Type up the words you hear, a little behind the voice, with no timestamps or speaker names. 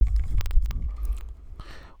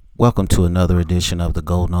Welcome to another edition of the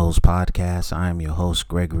Gold Nose Podcast. I am your host,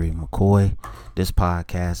 Gregory McCoy. This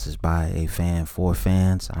podcast is by a fan for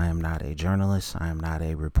fans. I am not a journalist. I am not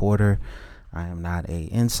a reporter. I am not an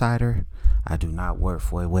insider. I do not work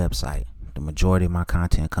for a website. The majority of my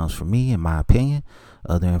content comes from me, in my opinion.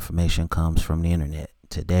 Other information comes from the internet.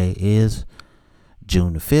 Today is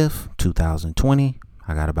June the 5th, 2020.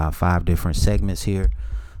 I got about 5 different segments here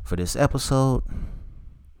for this episode.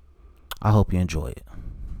 I hope you enjoy it.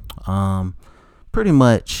 Pretty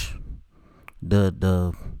much the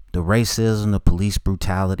racism, the police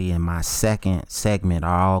brutality, and my second segment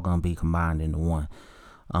are all gonna be combined into one.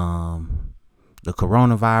 The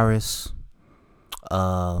coronavirus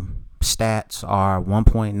stats are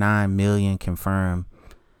 1.9 million confirmed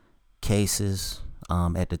cases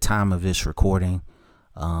at the time of this recording.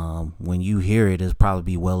 When you hear it, it'll probably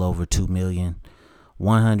be well over 2 million.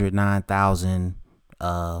 109,000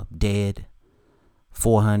 dead.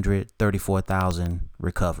 434,000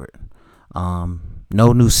 recovered.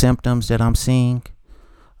 No new symptoms that I'm seeing.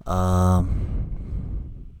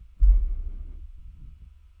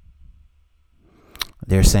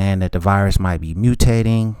 They're saying that the virus might be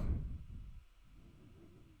mutating.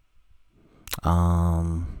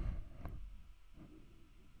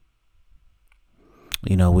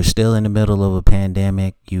 We're still in the middle of a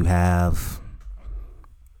pandemic. You have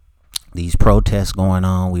these protests going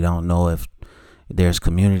on. We don't know if there's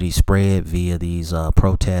community spread via these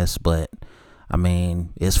protests, but I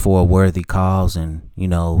mean, it's for a worthy cause, and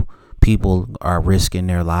people are risking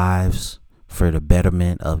their lives for the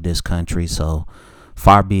betterment of this country. So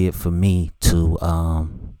far be it for me to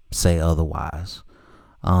say otherwise.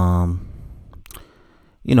 Drew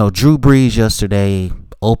Brees yesterday,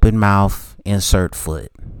 open mouth, insert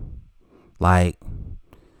foot.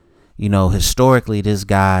 Historically, this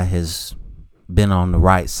guy has been on the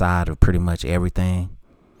right side of pretty much everything.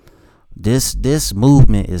 This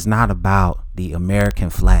movement is not about the American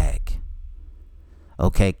flag.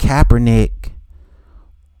 Okay, Kaepernick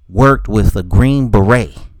worked with a Green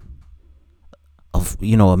Beret of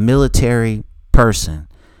a military person,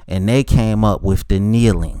 and they came up with the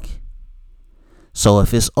kneeling. So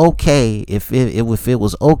if it's okay, if it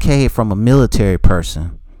was okay from a military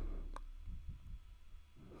person,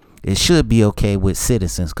 it should be okay with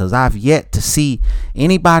citizens, because I've yet to see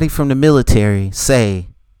anybody from the military say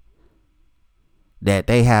that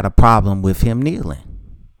they had a problem with him kneeling.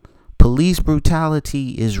 Police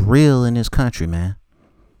brutality is real in this country, man.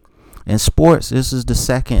 In sports, this is the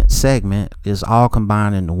second segment, is all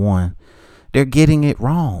combined into one. They're getting it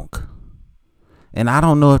wrong. And I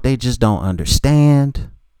don't know if they just don't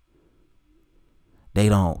understand. They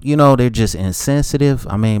don't, they're just insensitive.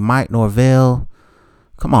 I mean, Mike Norvell,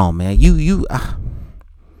 come on, man. You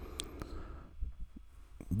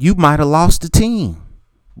might have lost the team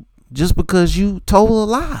just because you told a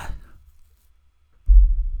lie.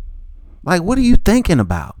 What are you thinking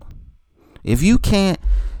about? If you can't,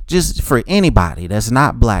 just for anybody that's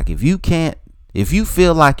not black, if you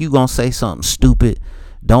feel like you're going to say something stupid,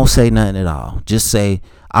 don't say nothing at all. Just say,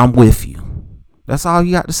 I'm with you. That's all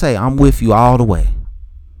you got to say. I'm with you all the way.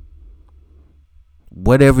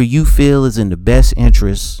 Whatever you feel is in the best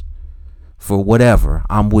interest for whatever,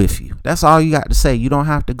 I'm with you. That's all you got to say. You don't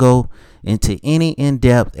have to go into any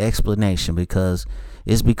in-depth explanation, because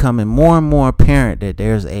it's becoming more and more apparent that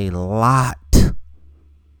there's a lot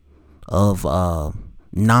of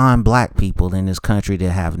non-black people in this country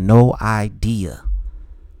that have no idea,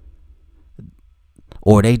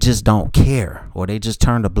 or they just don't care, or they just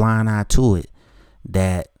turn a blind eye to it,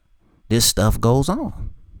 that this stuff goes on.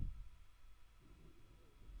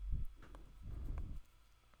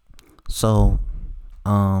 So,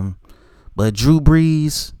 but Drew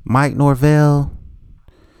Brees, Mike Norvell,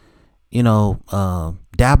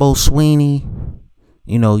 Dabo Sweeney,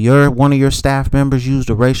 one of your staff members used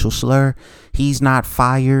a racial slur. He's not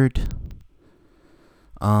fired.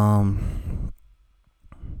 The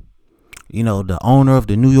owner of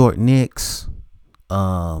the New York Knicks,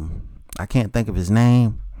 I can't think of his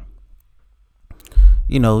name.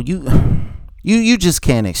 You just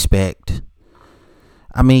can't expect.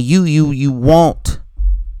 I mean, you want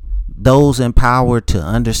those in power to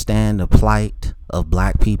understand the plight of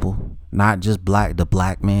black people, not just the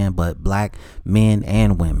black man, but black men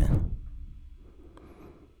and women.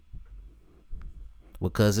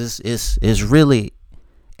 Because it's really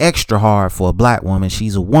extra hard for a black woman.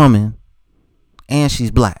 She's a woman and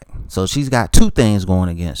she's black. So she's got two things going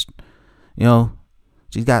against her.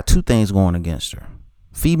 She's got two things going against her.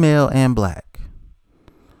 Female and black.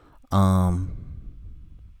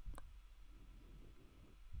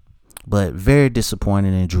 But very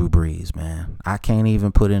disappointed in Drew Brees, man. I can't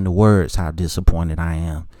even put into words how disappointed I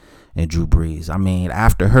am in Drew Brees. I mean,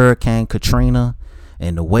 after Hurricane Katrina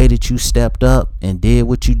and the way that you stepped up and did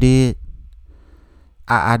what you did,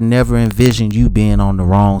 I never envisioned you being on the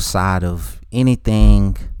wrong side of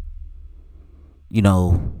anything,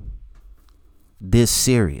 this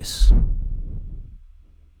serious.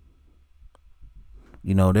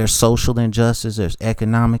 There's social injustice, there's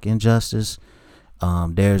economic injustice,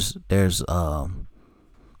 there's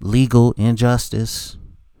legal injustice,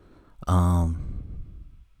 and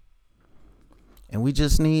we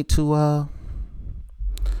just need to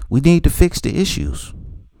fix the issues.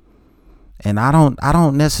 And I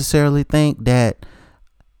don't necessarily think that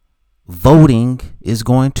voting is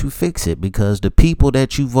going to fix it, because the people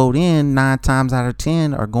that you vote in 9 times out of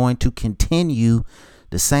 10 are going to continue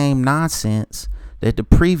the same nonsense that the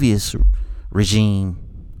previous regime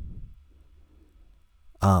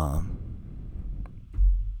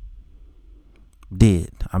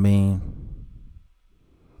did. I mean,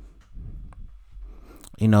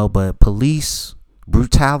 but police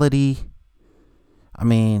brutality, I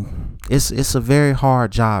mean, it's a very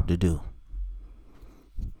hard job to do.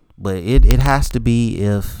 But it has to be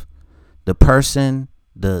if the person,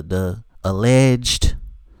 the alleged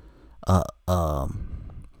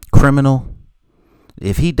criminal,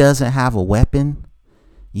 if he doesn't have a weapon,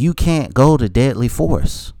 you can't go to deadly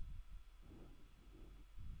force.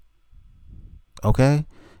 Okay?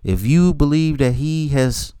 If you believe that he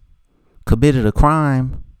has committed a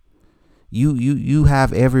crime, you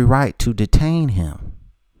have every right to detain him.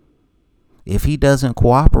 If he doesn't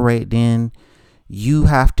cooperate, then you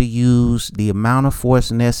have to use the amount of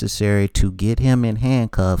force necessary to get him in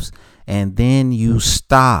handcuffs, and then you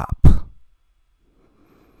stop.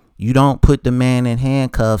 You don't put the man in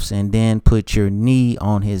handcuffs and then put your knee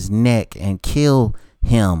on his neck and kill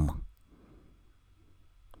him.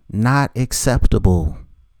 Not acceptable.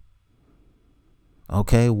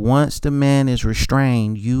 Okay, once the man is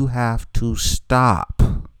restrained, you have to stop.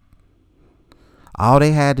 All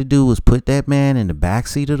they had to do was put that man in the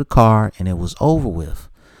backseat of the car, and it was over with.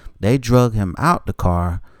 They drug him out the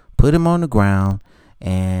car, put him on the ground,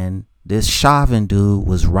 and this Chauvin dude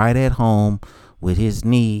was right at home with his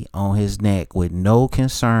knee on his neck with no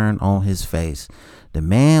concern on his face. The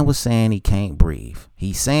man was saying he can't breathe.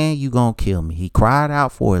 He's saying, "You gonna kill me." He cried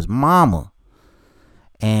out for his mama.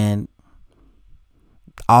 And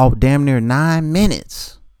all damn near 9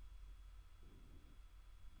 minutes.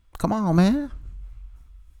 Come on, man.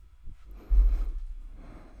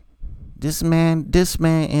 This man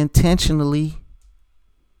intentionally,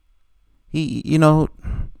 he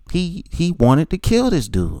wanted to kill this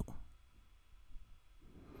dude.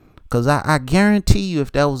 Because I guarantee you,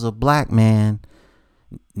 if that was a black man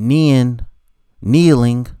kneeling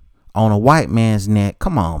on a white man's neck,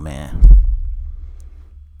 come on, man.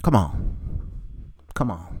 Come on.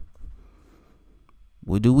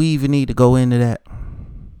 Well, do we even need to go into that?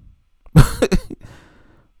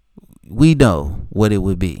 We know what it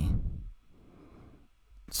would be.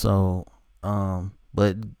 So,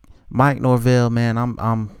 but Mike Norvell, man, I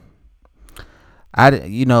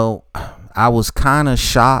was kind of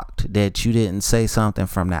shocked that you didn't say something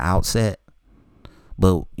from the outset,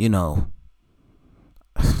 but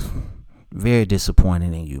very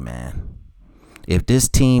disappointed in you, man. If this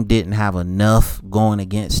team didn't have enough going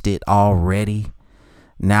against it already,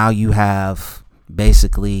 now you have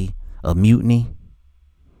basically a mutiny,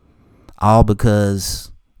 all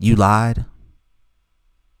because you lied.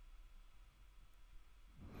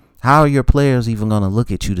 How are your players even going to look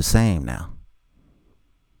at you the same now?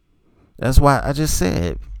 That's why I just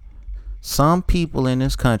said, some people in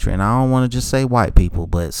this country, and I don't want to just say white people,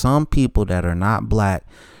 but some people that are not black,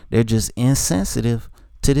 they're just insensitive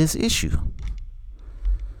to this issue.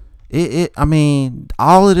 I mean,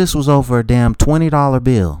 all of this was over a damn $20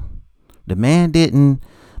 bill. The man didn't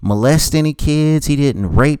molest any kids. He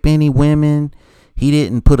didn't rape any women. He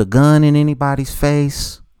didn't put a gun in anybody's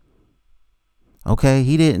face. Okay,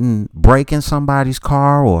 he didn't break in somebody's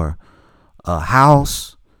car or a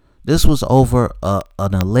house. This was over an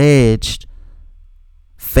alleged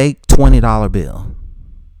fake $20 bill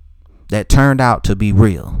that turned out to be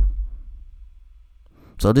real.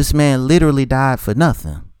 So this man literally died for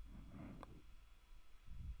nothing.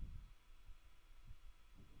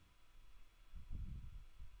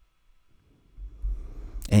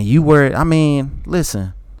 And you were, I mean,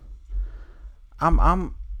 listen,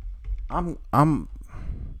 I'm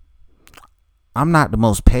not the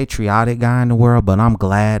most patriotic guy in the world, but I'm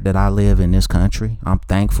glad that I live in this country. I'm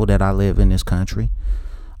thankful that I live in this country.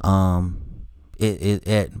 At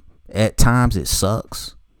times it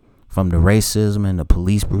sucks from the racism and the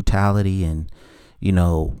police brutality and, you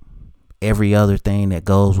know, every other thing that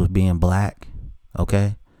goes with being black.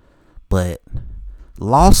 Okay? But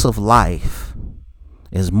loss of life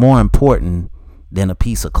is more important than a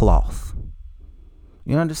piece of cloth.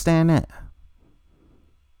 You understand that?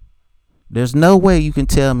 There's no way you can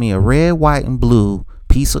tell me a red, white, and blue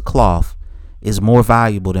piece of cloth is more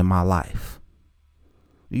valuable than my life.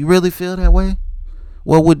 Do you really feel that way?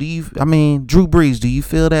 Well, Drew Brees, do you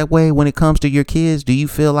feel that way when it comes to your kids? Do you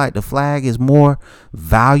feel like the flag is more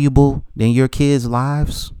valuable than your kids'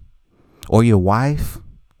 lives or your wife?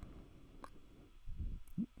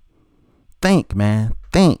 Think, man.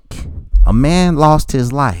 Think. A man lost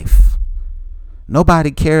his life.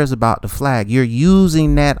 Nobody cares about the flag. You're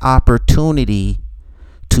using that opportunity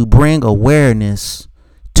to bring awareness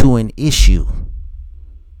to an issue.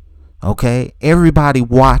 Okay? Everybody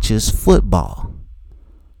watches football.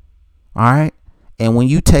 All right? And when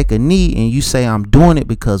you take a knee and you say, I'm doing it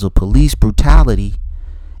because of police brutality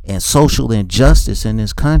and social injustice in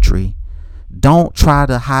this country, don't try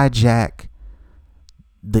to hijack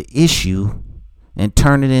the issue and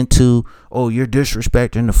turn it into, oh, you're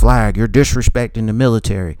disrespecting the flag, you're disrespecting the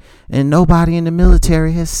military. And nobody in the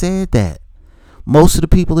military has said that. Most of the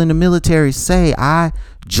people in the military say, I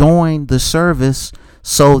joined the service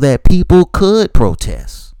so that people could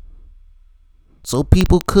protest, so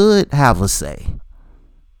people could have a say.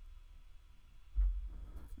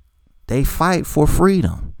 They fight for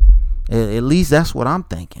freedom. At least that's what I'm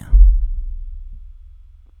thinking.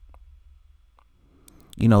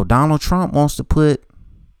 You know, Donald Trump wants to put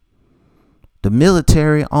the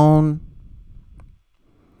military on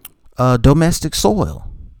domestic soil.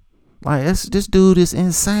 Like, this dude is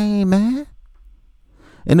insane, man.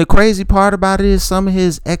 And the crazy part about it is some of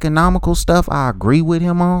his economical stuff I agree with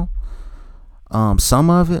him on.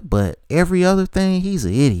 Some of it, but every other thing, he's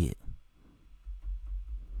an idiot.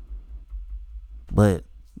 But,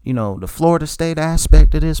 you know, the Florida State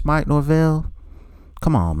aspect of this, Mike Norvell,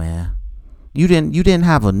 come on, man. You didn't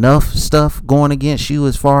have enough stuff going against you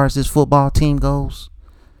as far as this football team goes,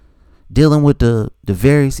 dealing with the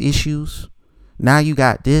various issues. Now you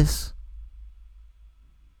got this.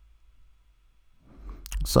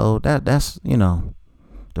 So that's, you know,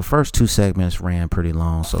 the first two segments ran pretty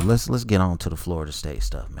long. So let's get on to the Florida State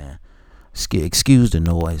stuff, man. Excuse the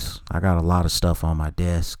noise. I got a lot of stuff on my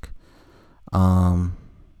desk.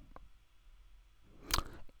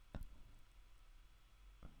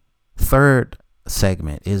 Third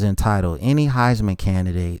segment is entitled Any Heisman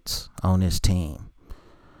Candidates on This Team.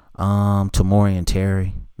 Tamorrion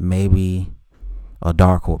Terry, maybe a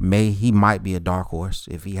dark horse. He might be a dark horse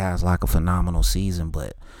if he has like a phenomenal season,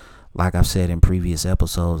 but like I've said in previous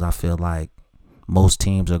episodes, I feel like most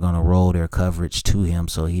teams are going to roll their coverage to him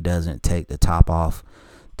so he doesn't take the top off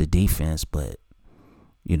the defense. But,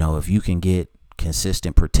 you know, if you can get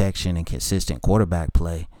consistent protection and consistent quarterback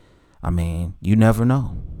play, I mean, you never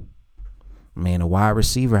know. I mean, a wide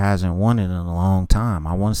receiver hasn't won it in a long time.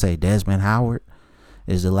 I want to say Desmond Howard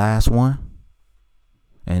is the last one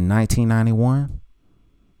in 1991.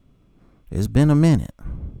 It's been a minute.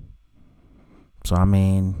 So, I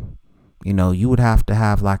mean, you know, you would have to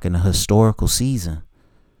have like an historical season,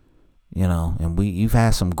 you know, and you've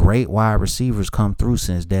had some great wide receivers come through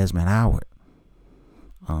since Desmond Howard.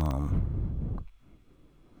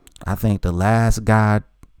 I think the last guy,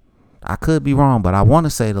 I could be wrong, but I want to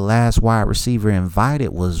say the last wide receiver invited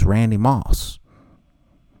was Randy Moss.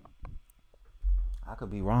 I could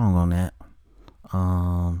be wrong on that.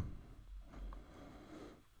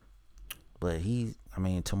 But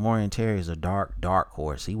Tamorrion Terry is a dark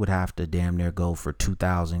horse. He would have to damn near go for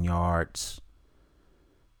 2,000 yards,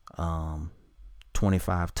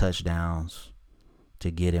 25 touchdowns to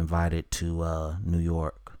get invited to New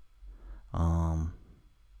York.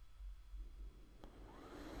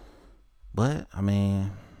 But, I mean,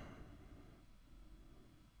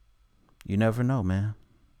 you never know, man.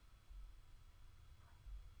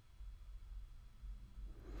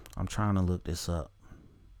 I'm trying to look this up.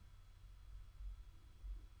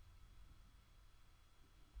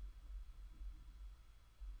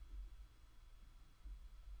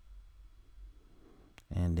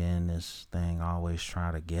 And then this thing always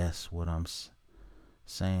try to guess what I'm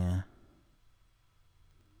saying.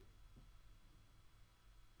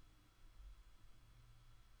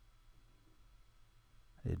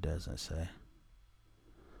 It doesn't say.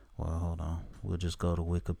 Well, hold on. We'll just go to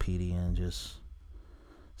Wikipedia and just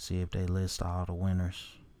see if they list all the winners.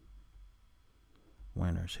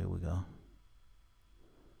 Here we go.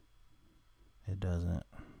 It doesn't.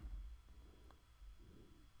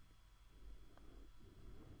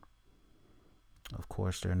 Of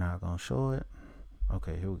course, they're not going to show it.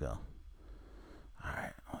 Okay, here we go. All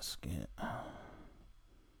right, let's get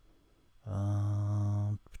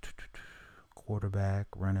quarterback,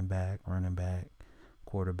 running back,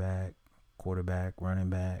 quarterback, running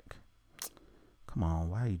back. Come on,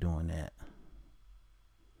 why are you doing that?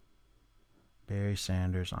 Barry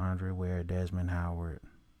Sanders, Andre Ware, Desmond Howard.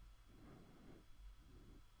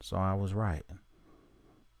 So I was right.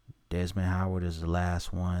 Desmond Howard is the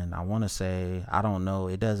last one. I want to say, I don't know.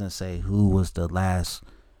 It doesn't say who was the last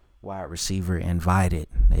wide receiver invited.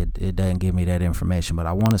 It doesn't give me that information, but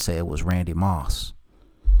I want to say it was Randy Moss.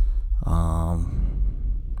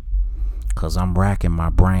 Because I'm racking my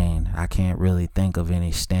brain. I can't really think of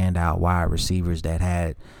any standout wide receivers that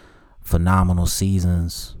had phenomenal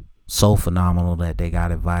seasons. So phenomenal that they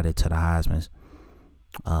got invited to the Heisman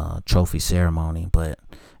Trophy ceremony. But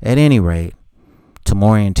at any rate,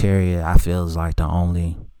 Tamorrion Terry, I feel, is like the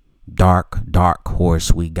only dark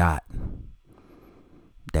horse we got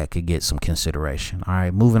that could get some consideration. All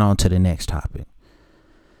right, moving on to the next topic.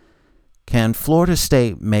 Can Florida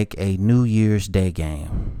State make a New Year's Day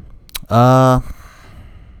game? No,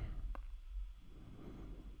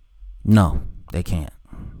 they can't.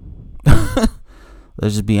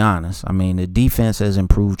 Let's just be honest. I mean, the defense has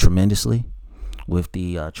improved tremendously with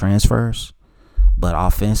the transfers, but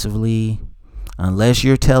offensively, unless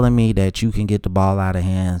you're telling me that you can get the ball out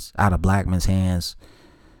of Blackman's hands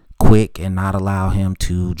quick and not allow him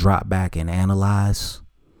to drop back and analyze,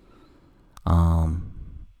 and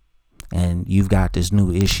you've got this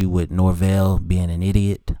new issue with Norvell being an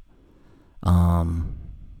idiot.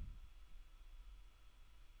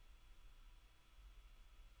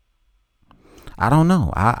 I don't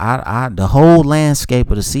know. I the whole landscape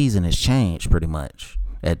of the season has changed pretty much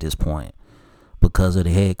at this point because of the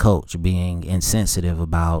head coach being insensitive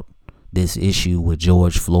about this issue with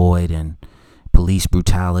George Floyd and police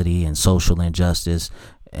brutality and social injustice.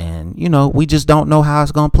 And, we just don't know how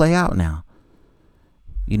it's going to play out now.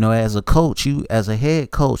 As a coach, as a head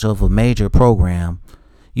coach of a major program,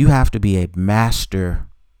 you have to be a master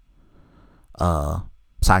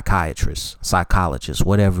psychiatrist, psychologist,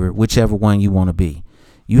 whichever one you want to be.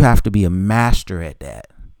 You have to be a master at that.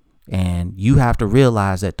 And you have to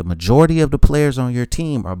realize that the majority of the players on your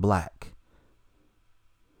team are black.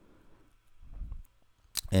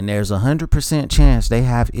 And there's 100% chance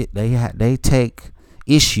they take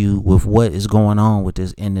issue with what is going on with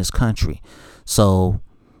this in this country. So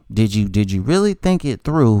did you really think it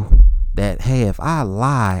through that, hey, if I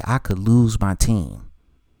lie, I could lose my team?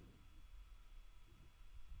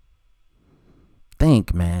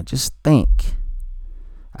 Think, man. Just think.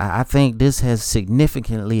 I think this has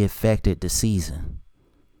significantly affected the season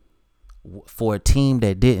for a team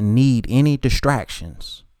that didn't need any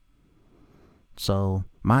distractions. So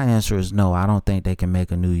my answer is no. I don't think they can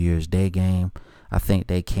make a New Year's Day game. I think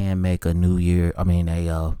they can make a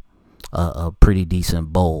pretty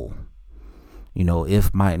decent bowl.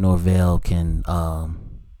 If Mike Norvell can,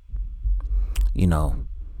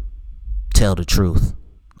 tell the truth.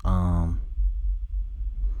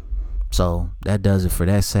 So that does it for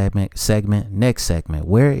that segment. Next segment.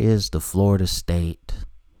 Where is the Florida State?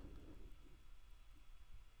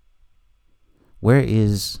 Where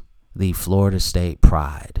is the Florida State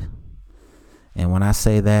pride? And when I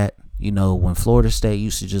say that, when Florida State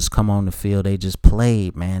used to just come on the field, they just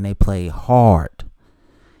played, man. They played hard.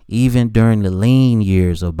 Even during the lean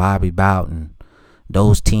years of Bobby Bowden,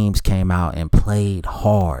 those teams came out and played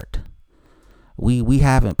hard. We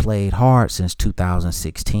haven't played hard since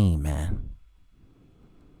 2016, man.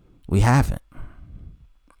 We haven't.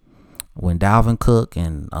 When Dalvin Cook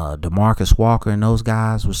and DeMarcus Walker and those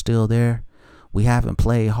guys were still there, we haven't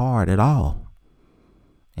played hard at all.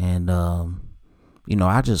 And,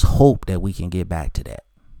 I just hope that we can get back to that.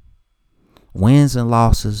 Wins and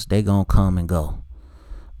losses, they gonna come and go.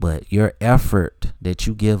 But your effort that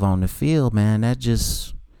you give on the field, man, that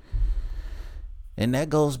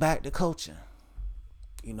goes back to coaching.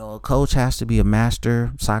 A coach has to be a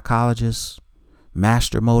master psychologist,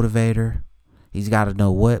 master motivator. He's got to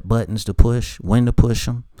know what buttons to push, when to push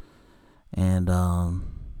them. And,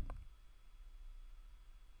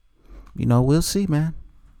 we'll see, man.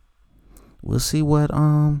 We'll see what,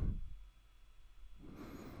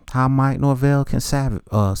 how Mike Norvell can salvage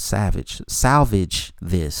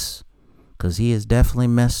this, because he is definitely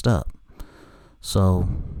messed up. So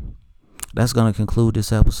that's going to conclude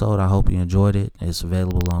this episode. I hope you enjoyed it. It's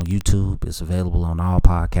available on YouTube. It's available on all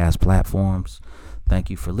podcast platforms. Thank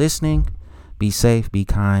you for listening. Be safe, be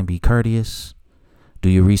kind, be courteous. Do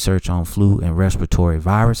your research on flu and respiratory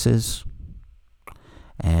viruses.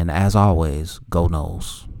 And as always, go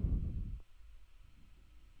Noles.